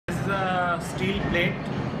steel plate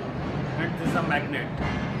and this is a magnet.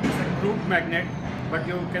 It's a crude magnet, but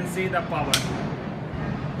you can see the power.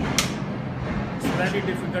 It's very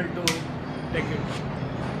difficult to take it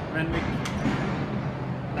when we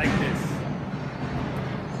like this.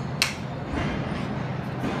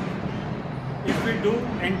 If we do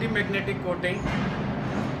anti-magnetic coating,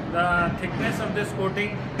 the thickness of this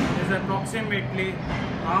coating is approximately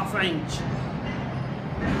half inch,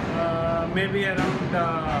 maybe around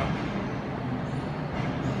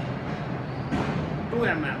 2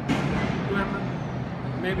 mm,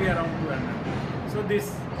 maybe around 2 mm. So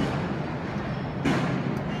this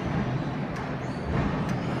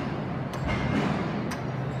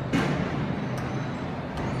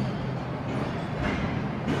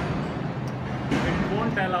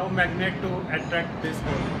won't allow magnet to attract this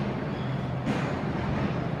hole.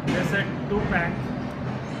 There's a 2-pack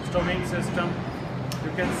stowing system.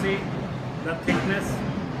 You can see the thickness.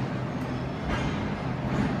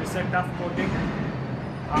 It's a tough coating,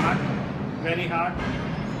 hard, very hard.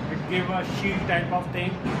 It gives a shield type of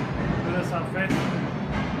thing to the surface.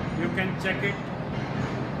 You can check it.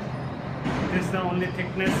 This is the only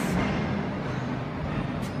thickness.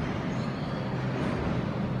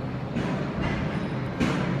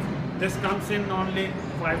 This comes in only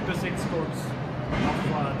 5 to 6 coats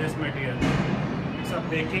of this material. It's a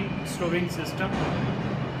baking stowing system,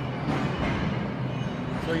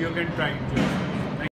 so you can try it yourself.